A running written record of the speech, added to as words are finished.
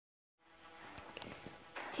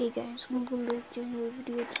Hey guys, welcome back to another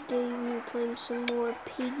video. Today we're playing some more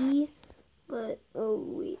Piggy, but oh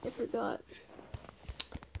wait, I forgot.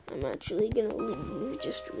 I'm actually gonna leave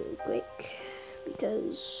just really quick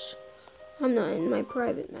because I'm not in my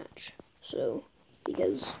private match. So,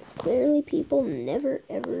 because clearly people never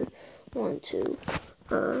ever want to,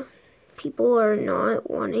 people are not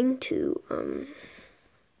wanting to,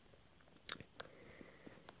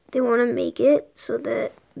 they want to make it so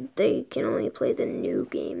that they can only play the new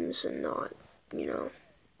games and not, you know.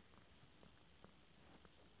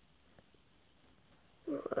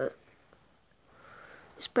 What?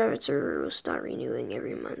 This private server will start renewing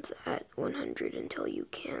every month at 100 until you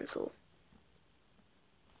cancel.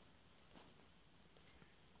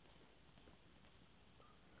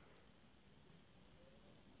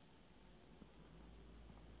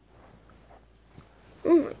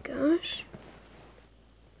 Oh my gosh.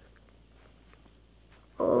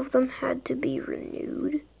 All of them had to be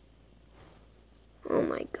renewed. Oh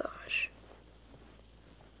my gosh.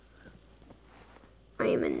 I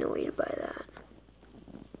am annoyed by that.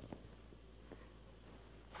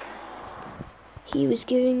 He was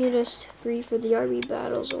giving it us free for the RB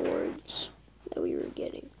Battles awards that we were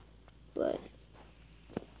getting. But,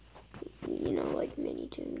 you know, like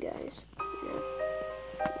Mini-Toon guys. You know?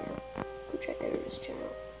 Yeah. Go check out his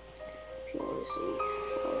channel if you want to see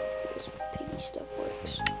how this Piggy stuff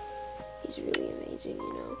works. He's really amazing,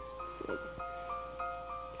 you know. Like,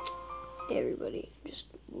 everybody just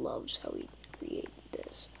loves how he created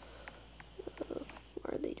this.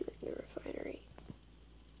 Why are they doing the refinery?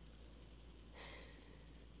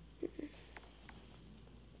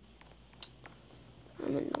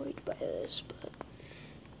 I'm annoyed by this, but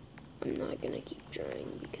I'm not gonna keep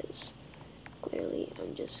trying because clearly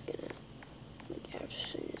I'm just gonna, like, as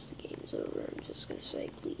soon as the game's over, I'm just gonna say,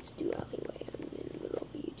 please do alleyway. I'm in the middle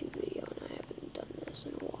of a YouTube video and I haven't done this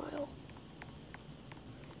in a while.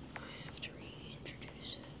 I have to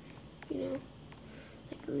reintroduce it, you know?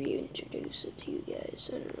 Like, reintroduce it to you guys.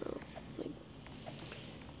 I don't know. Like,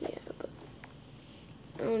 yeah, but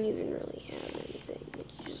I don't even really have anything.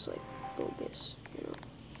 It's just like bogus, you know?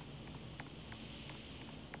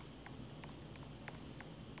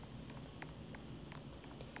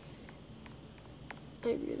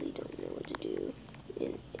 I really don't know what to do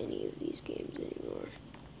in any of these games anymore.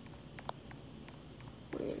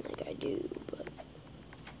 I mean, like, I do, but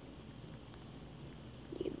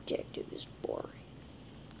the objective is boring.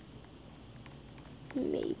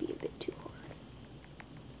 Maybe a bit too hard.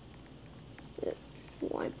 But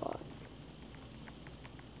why bot?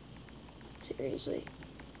 Seriously.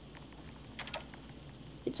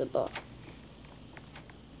 It's a bot.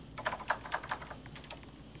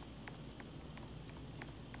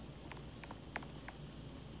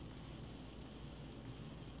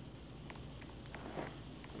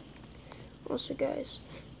 Also guys,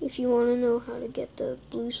 if you want to know how to get the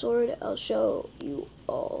blue sword, I'll show you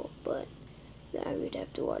all, but I would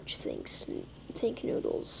have to watch Think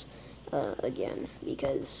Noodles again,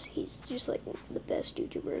 because he's just like the best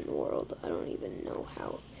YouTuber in the world. I don't even know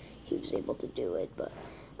how he was able to do it, but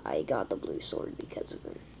I got the blue sword because of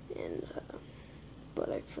him, and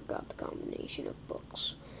but I forgot the combination of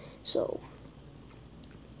books. So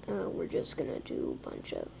we're just gonna do a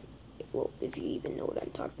bunch of, well, if you even know what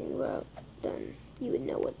I'm talking about, then you would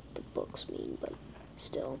know what the books mean, but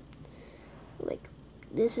still, like,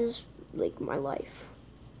 this is, like, my life.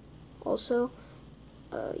 Also,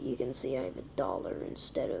 you can see I have a dollar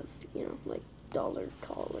instead of, you know, like, dollar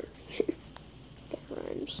collar. That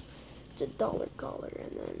rhymes. It's a dollar collar,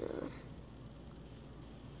 and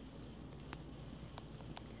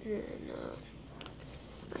then,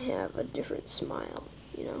 I have a different smile,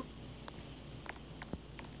 you know?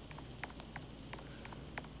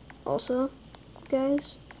 Also,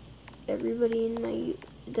 guys, everybody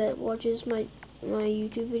that watches my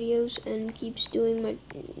YouTube videos and keeps doing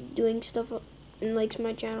stuff and likes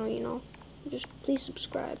my channel, you know, just please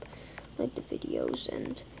subscribe, like the videos,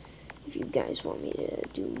 and if you guys want me to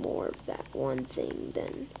do more of that one thing,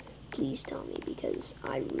 then please tell me, because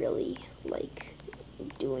I really like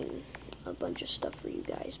doing a bunch of stuff for you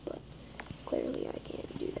guys, but clearly I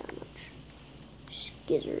can't do that much.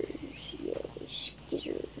 Skizzers, yeah,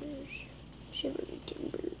 skizzers. Shivery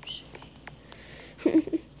timbers,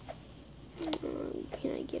 okay.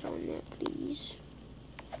 Can I get on that, please?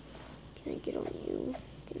 Can I get on you?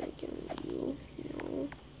 Can I get on you? No.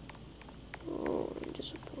 Oh, I'm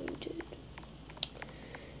disappointed.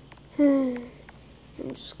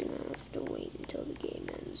 I'm just gonna have to wait until the game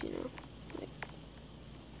ends, you know? Like,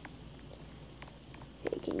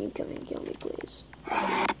 hey, can you come and kill me, please?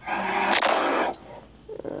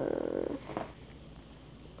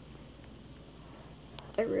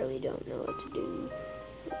 I really don't know what to do.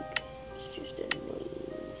 Like, it's just annoying.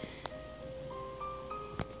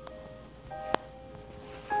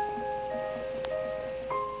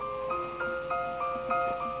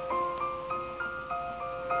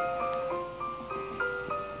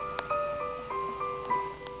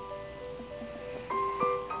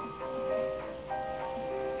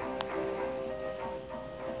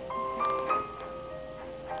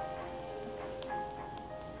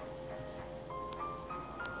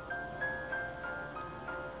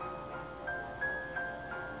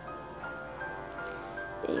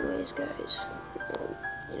 Anyways, guys,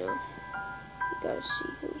 you know, you gotta see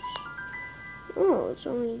who's. Oh, it's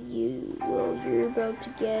only you. Well, you're about to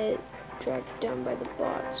get tracked down by the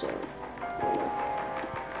bot, so. I don't know.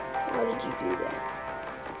 How did you do that?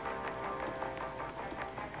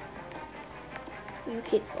 You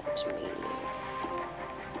hitbox maniac.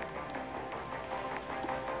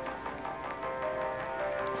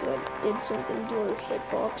 So I did something to her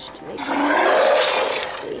hitbox to make it.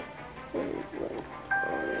 See? And when,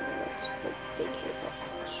 that's the big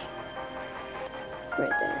hitbox.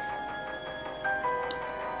 Right there.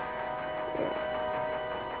 Yeah.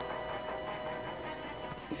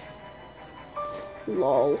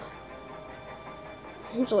 Lol.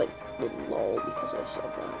 It was like the lol because I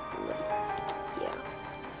said that. But yeah.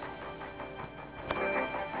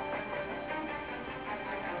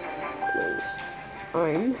 Please.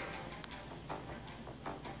 I'm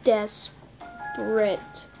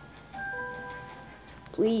desperate.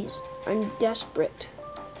 Please, I'm desperate.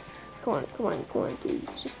 Come on, come on, come on, please.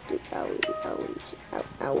 Just do owies,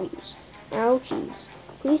 owies, ouchies.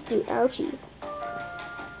 Please do ouchie.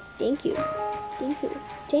 Thank you, thank you,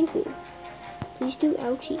 thank you. Please do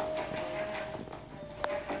ouchie.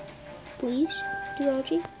 Please do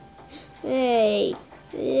ouchie. Hey,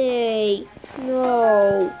 hey,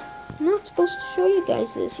 no. I'm not supposed to show you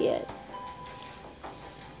guys this yet.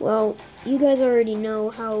 Well, you guys already know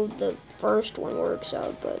how the first one works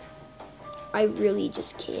out, but I really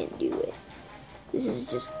just can't do it. This is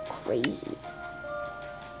just crazy.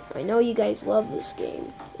 I know you guys love this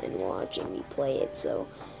game and watching me play it, so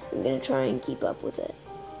I'm gonna try and keep up with it.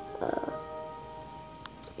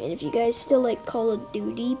 And if you guys still like Call of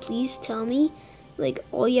Duty, please tell me. Like,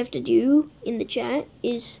 all you have to do in the chat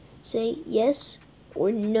is say yes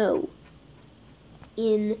or no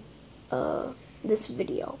in this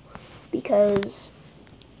video, because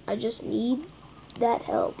I just need that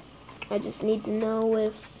help. I just need to know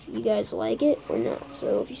if you guys like it or not.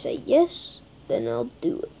 So if you say yes, then I'll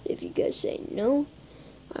do it. If you guys say no,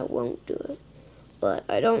 I won't do it. But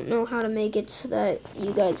I don't know how to make it so that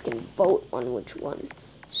you guys can vote on which one.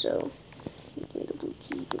 So give me the blue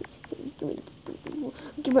key. Give me the blue.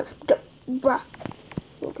 Give me bruh.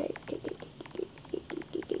 Okay.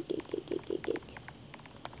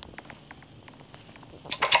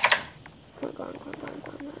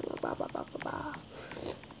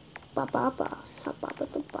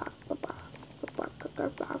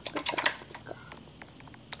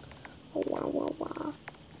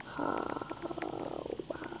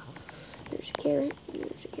 There's a carrot,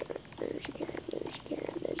 there's a carrot, there's a carrot, there's a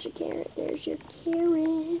carrot, there's a carrot, there's your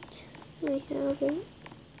carrot. I have it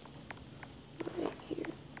right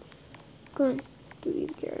here. Go on, give you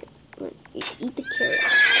the carrot. Go on, eat the carrot.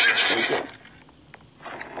 Thank you.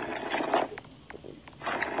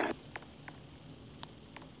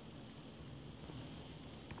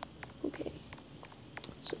 Okay,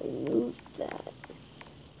 so we moved that.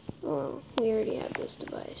 Oh, we already have this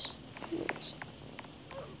device. Nice.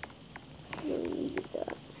 Really needed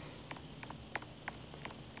that.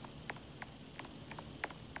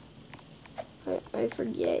 I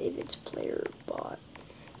forget if it's player or bot.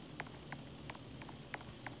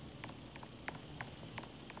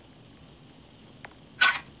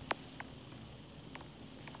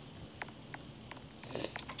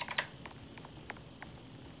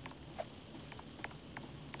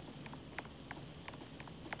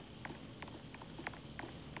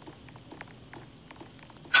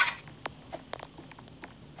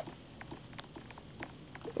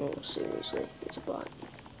 Oh, seriously, it's a bot.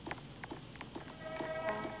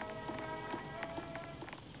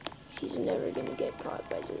 She's never gonna get caught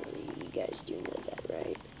by Zizzy. You guys do know that,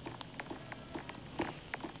 right?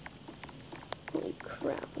 Holy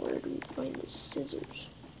crap, where do we find the scissors?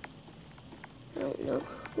 I don't know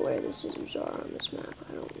where the scissors are on this map.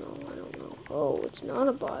 I don't know. Oh, it's not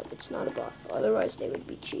a bot. It's not a bot. Otherwise, they would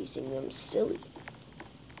be chasing them silly.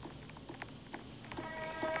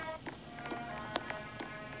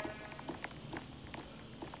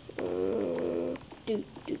 Dude,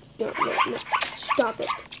 no. Stop it.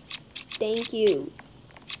 Thank you.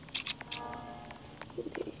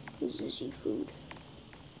 Okay, zizzy food.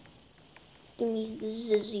 Give me the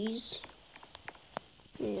zizzies.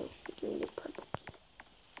 No, give me the purple key.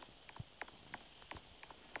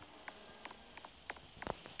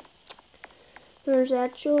 There's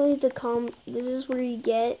actually this is where you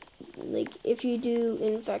get, like, if you do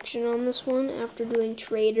infection on this one after doing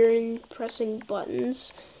trader and pressing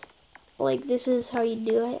buttons, like, this is how you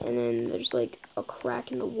do it, and then there's, like, a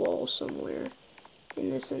crack in the wall somewhere in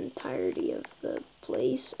this entirety of the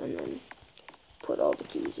place, and then put all the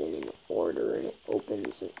keys in order, and it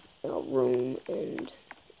opens a room, and,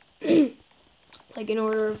 like, in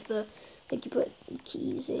order of the, like, you put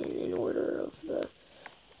keys in order of the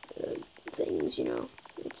things, you know,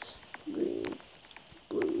 it's green,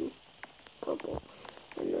 blue, purple,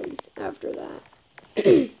 and then after that,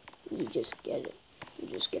 you just get it. You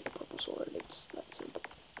just get the purple sword. It's that simple.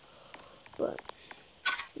 But,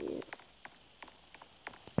 yeah.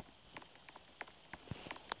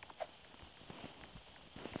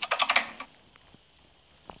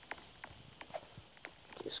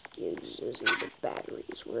 Just give Zizzy the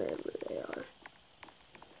batteries wherever they are.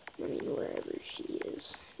 I mean, wherever she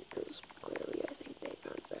is, because clearly I think they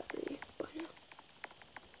found a battery by now.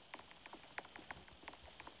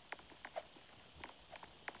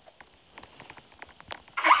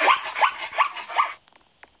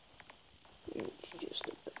 It's just a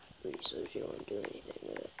battery, so she won't do anything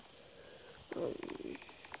with it.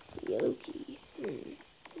 Yellow key.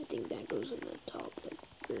 I think that goes in the top, like,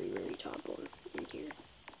 very, very top one in here.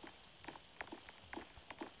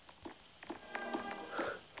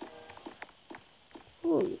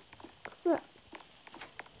 Holy crap.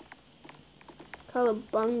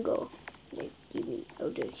 Calabungo. They give me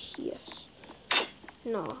audacious.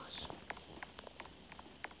 Nos.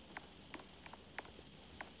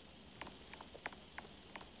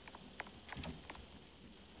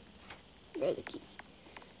 Red key.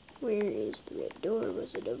 Where is the red door?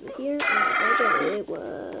 Was it over here? Oh, it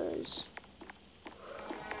was.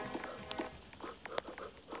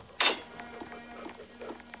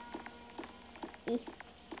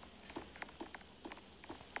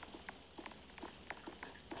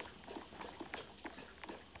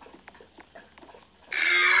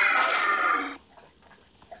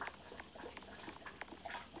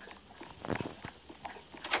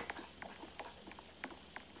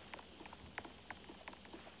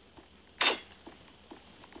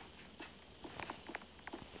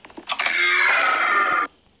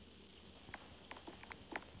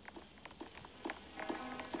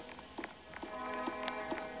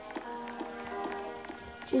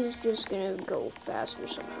 She's just gonna go faster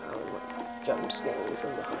somehow and like, jump scaring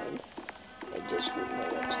from behind. I just would know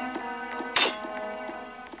it.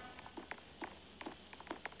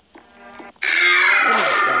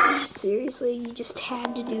 Oh my gosh, seriously? You just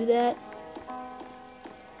had to do that?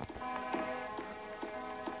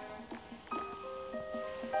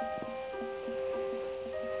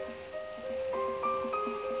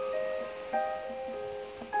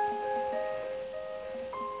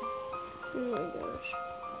 Oh my gosh.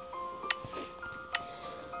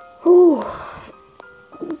 Whew.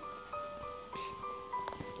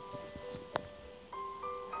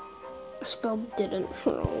 A spell didn't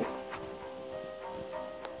roll.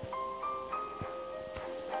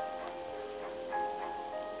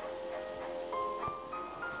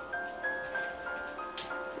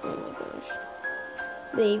 Oh my gosh.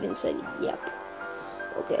 They even said, yep.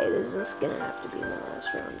 Okay, this is gonna have to be my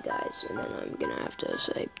last round, guys, and then I'm gonna have to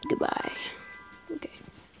say goodbye. Okay.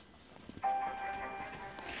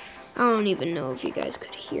 I don't even know if you guys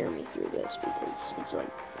could hear me through this because it's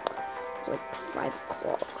like 5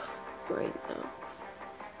 o'clock right now.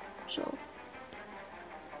 So,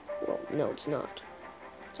 well, no, it's not.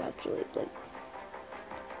 It's actually like,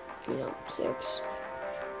 6.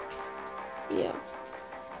 Yeah.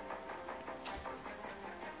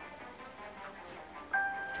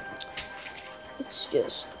 It's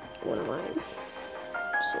just one of my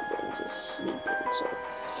siblings is sleeping, so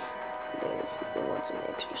they want some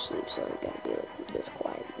extra sleep, so I gotta be like this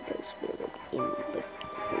quiet because they're like in the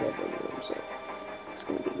living room, so it's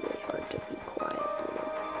gonna be really hard to be quiet,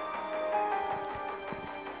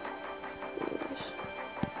 Anyways.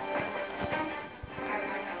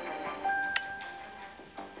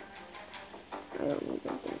 I don't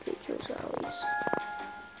even think they chose Ali's.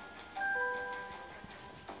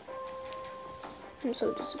 I'm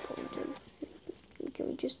so disappointed. Can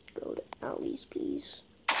we just go to Ali's, please?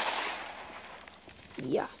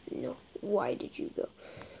 Yeah, no. Why did you go?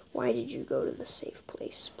 Why did you go to the safe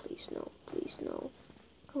place? Please, no. Please, no.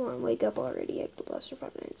 Come on, wake up already. Ectoblaster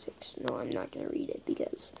 596. No, I'm not going to read it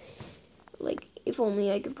because like, if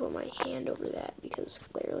only I could put my hand over that, because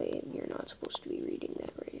clearly you're not supposed to be reading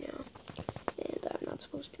that right now. And I'm not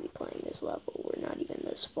supposed to be playing this level. We're not even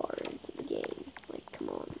this far into the game. Like, come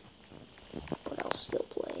on. But I'll still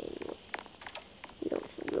play anyway. You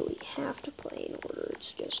don't really have to play in order.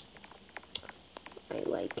 It's just, I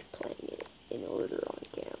like playing it in order on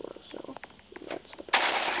camera, so that's the problem.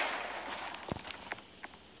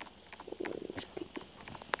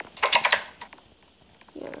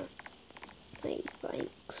 Yeah. Hey,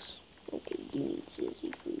 thanks. Okay, you need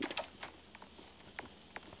sissy food.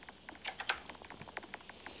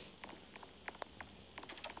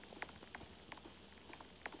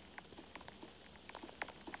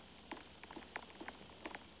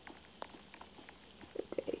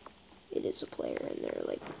 Okay, it is a player and they're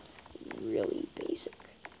like really basic.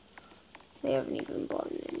 They haven't even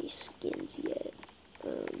bought any skins yet.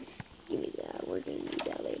 Give me that. We're gonna need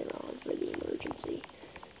that later on for the emergency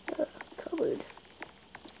cupboard.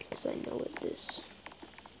 Because I know what this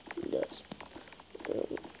does.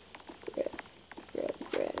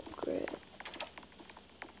 Grab.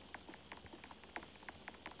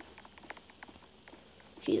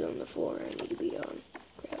 She's on the floor. I need to be on.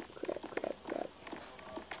 Grab.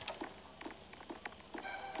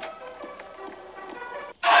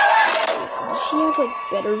 Does she have like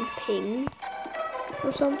better ping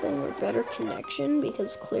or something, or better connection?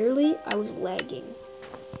 Because clearly I was lagging.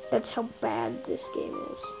 That's how bad this game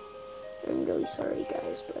is. I'm really sorry,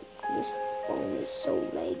 guys, but this phone is so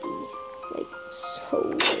laggy. Like, so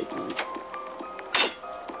laggy.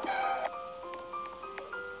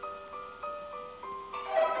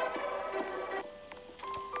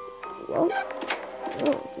 Well,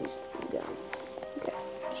 oh, he's gone. Okay,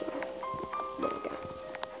 so, there we go.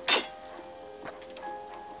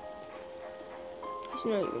 He's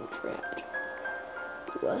not even trapped.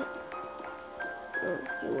 What? Oh,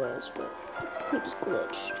 he was, but he was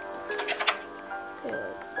glitched. Okay,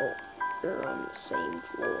 like, oh, they're on the same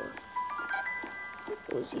floor.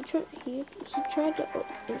 Was he trying? He tried to.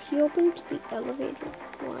 And he opened the elevator.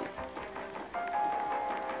 Why?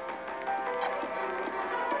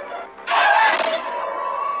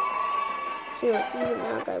 See, like, even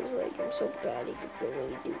that guy was like, I'm so bad he could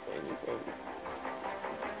barely do anything.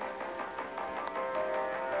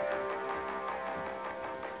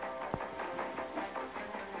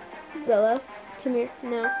 Bella, come here.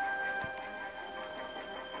 No.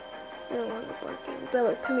 I don't want her barking.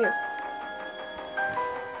 Bella, come here.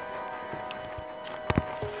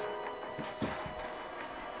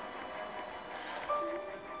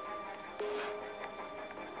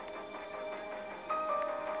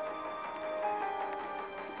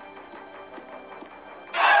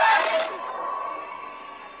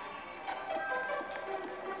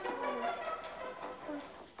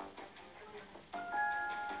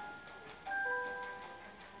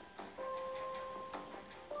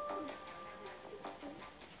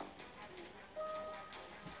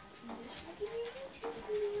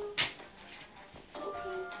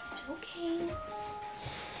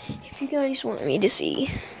 If you guys want me to see,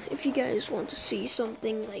 if you guys want to see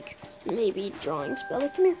something like maybe drawings, Bella,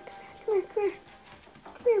 come here,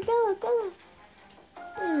 Bella. Oh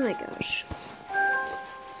my gosh.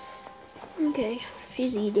 Okay,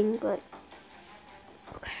 she's eating, but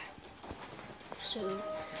okay. So,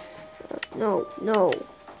 no,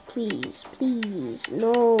 please,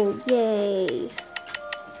 no, yay.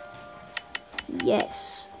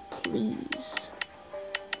 Yes, please.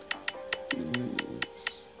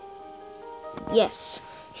 Yes,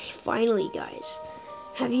 finally, guys.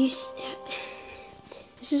 Have you?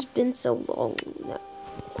 This has been so long now.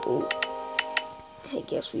 Oh, I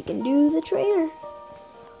guess we can do the traitor.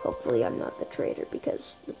 Hopefully, I'm not the traitor,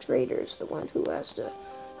 because the traitor is the one who has to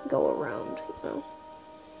go around. You know,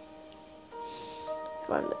 if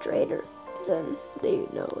I'm the traitor, then they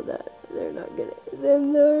know that they're not gonna.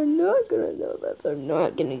 Then they're not gonna know that they're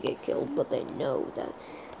not gonna get killed, but they know that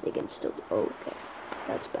they can still. Okay.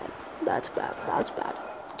 That's bad.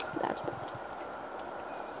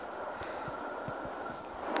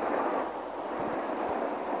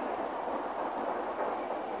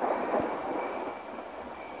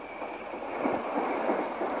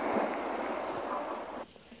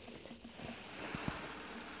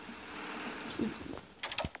 Piggy.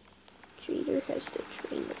 Trader has to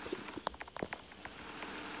train the piggy.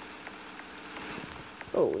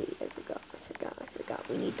 Oh wait, I forgot.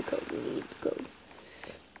 We need the code.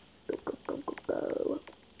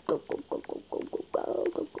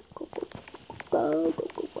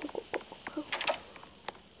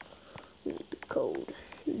 Code.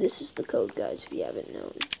 This is the code, guys, if you haven't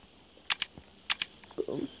known.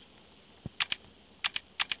 Boom.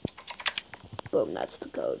 Boom, that's the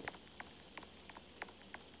code.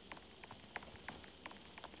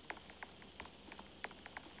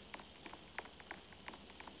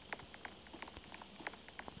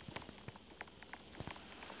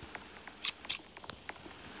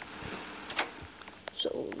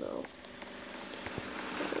 So no.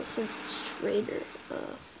 Since it's Trader,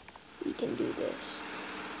 we can do this.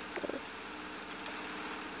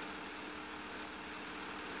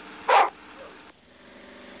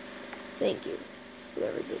 Thank you,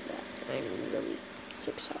 whoever did that. I'm really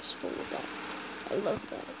successful with that. I love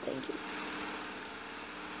that. Thank you.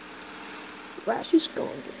 Rash is gone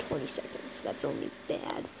for 20 seconds. That's only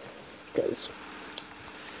bad because,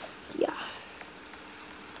 yeah.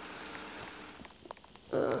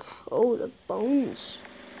 Oh, the bones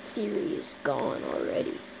theory is gone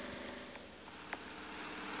already.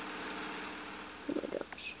 Oh my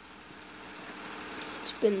gosh.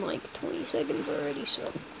 It's been like 20 seconds already,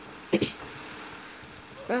 so.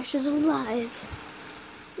 Rash is alive.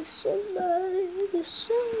 It's alive. It's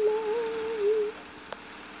alive.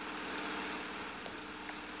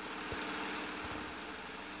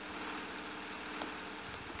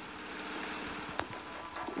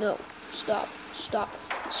 No. Stop. Stop.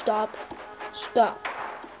 Stop. Stop.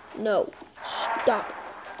 No. Stop.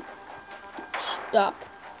 Stop.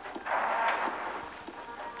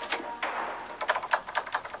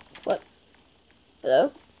 What?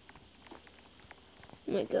 Hello?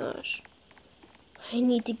 Oh my gosh. I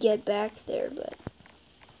need to get back there, but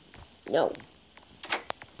no.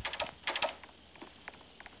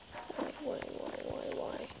 Why?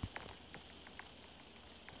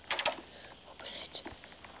 Open it.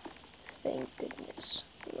 Thank goodness.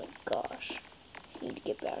 Oh my gosh. I need to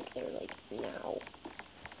get back there, like, now.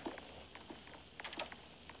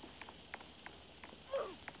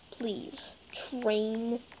 Please.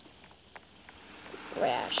 Train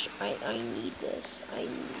Rash. I need this. I need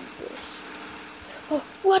this. Oh,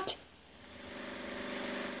 what?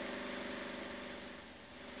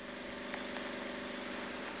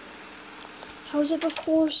 How is it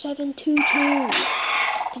before 722?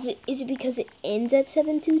 Is it because it ends at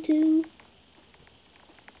 722?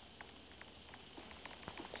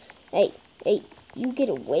 Hey, you get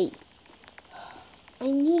away. I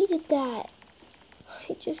needed that.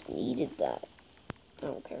 I just needed that. I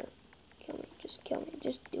don't care. Kill me. Just kill me.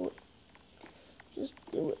 Just do it. Just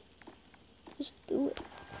do it. Just do it.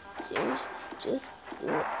 Seriously, just do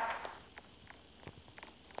it.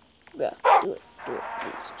 Bruh, do it. Do it,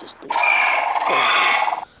 please. Just do it.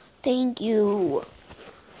 Thank you.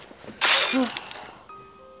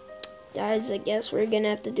 Guys, I guess we're gonna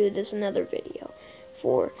have to do this another video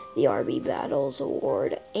for the RB Battles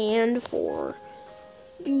Award and for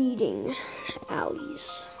beating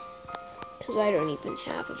alleys. Because I don't even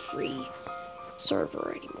have a free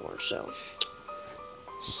server anymore, so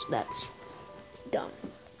that's done.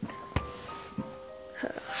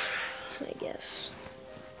 I guess.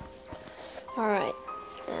 Alright,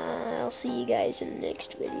 I'll see you guys in the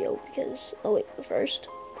next video because, oh wait, first,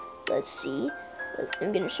 let's see.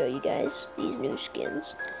 I'm going to show you guys these new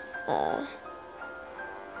skins.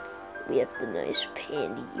 We have the nice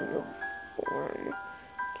Pandy uniform.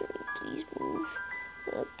 Can we please move?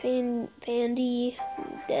 Pandy,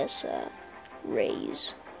 Dessa,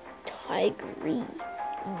 Ray's, Tigery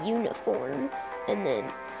uniform, and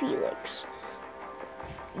then Felix.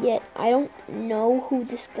 Yet, I don't know who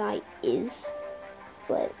this guy is,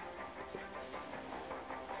 but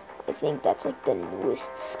I think that's like the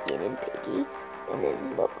newest skin in Piggy. And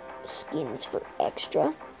then look, skins for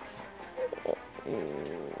extra.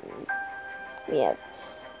 We have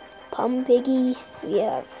Pum Piggy, we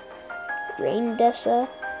have Rain Dessa.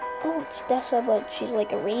 Oh, it's Dessa, but she's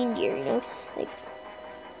like a reindeer, you know? Like,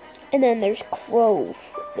 and then there's Crow.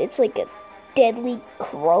 It's like a deadly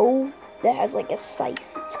crow that has like a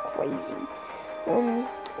scythe. It's crazy.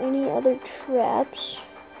 Any other traps?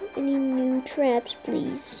 Any new traps,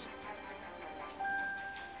 please?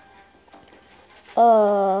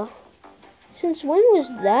 Since when was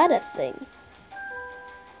that a thing?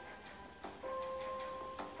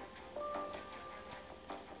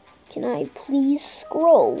 Can I please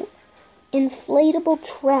scroll? Inflatable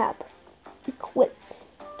trap. Equip.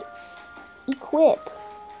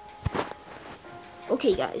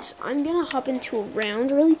 Okay guys, I'm gonna hop into a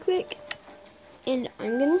round really quick. And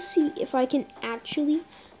I'm gonna see if I can actually,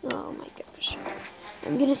 oh my gosh.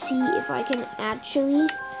 I'm gonna see if I can actually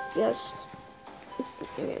just,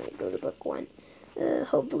 I'm gonna go to book one.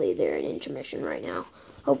 Hopefully they're in intermission right now.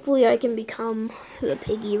 Hopefully I can become the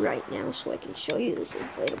piggy right now so I can show you this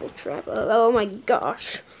inflatable trap. Oh my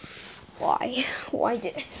gosh. Why? Why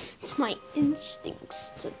did, it's my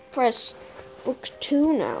instincts to press book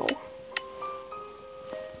 2 now.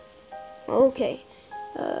 Okay.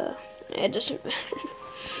 It doesn't matter.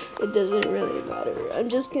 It doesn't really matter. I'm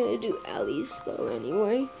just gonna do Ali's though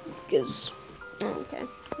anyway, because okay,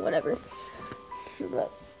 whatever.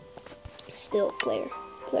 But still, player,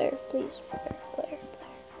 please, player.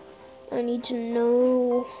 I need to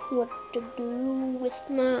know what to do with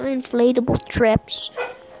my inflatable trips.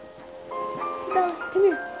 Bella, come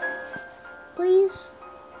here, please.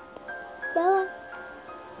 Bella,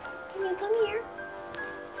 can you come here?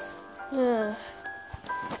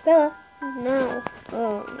 Bella, no.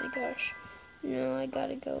 Oh my gosh. No, I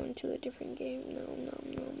gotta go into a different game. No.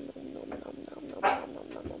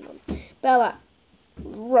 Bella.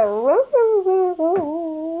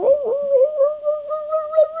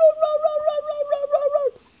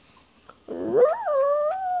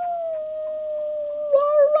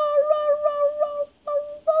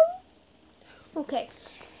 Okay.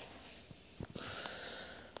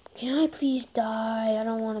 Can I please die? I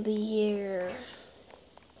don't want to be here.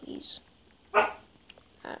 Please. Can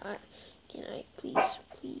I please?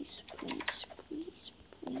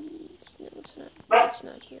 No, it's not. It's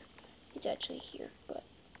not here. It's actually here, but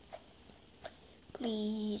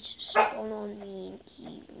please spawn on me and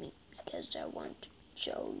keep me because I want to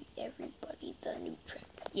show everybody the new trap.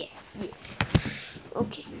 Yeah.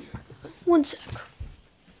 Okay. 1 sec.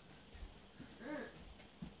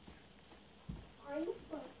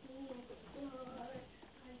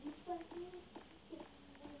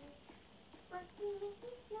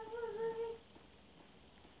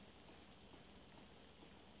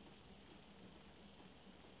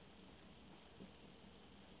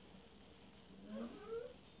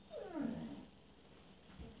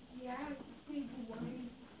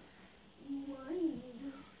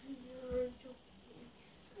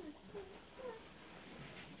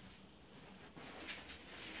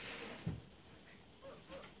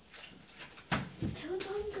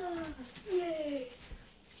 Yay!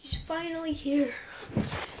 She's finally here.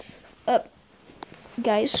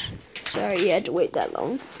 Guys, sorry you had to wait that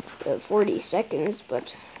long. 40 seconds,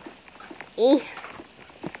 but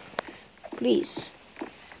please,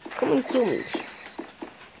 come and kill me.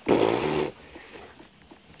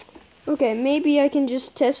 Okay, maybe I can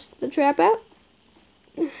just test the trap out.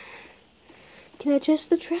 Can I test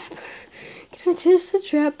the trap? Can I test the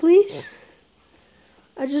trap, please?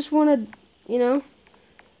 I just want to, you know.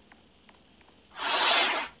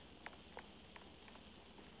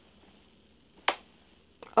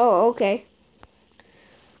 Oh, okay.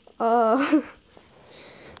 I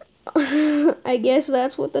guess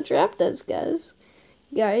that's what the trap does, guys.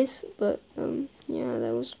 But yeah,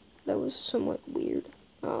 that was somewhat weird.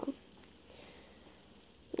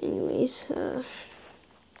 Anyways,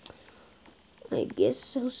 I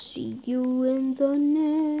guess I'll see you in the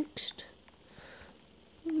next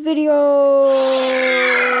video.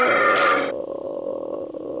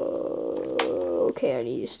 Okay, I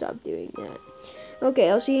need to stop doing that.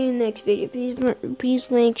 Okay, I'll see you in the next video.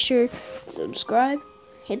 Please make sure to subscribe,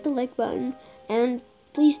 hit the like button, and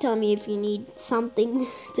please tell me if you need something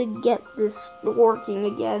to get this working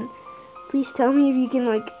again. Please tell me if you can,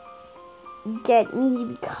 like, get me to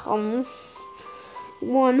become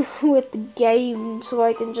one with the game so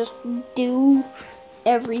I can just do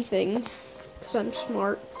everything, because I'm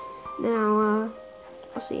smart. Now,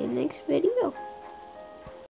 I'll see you in the next video.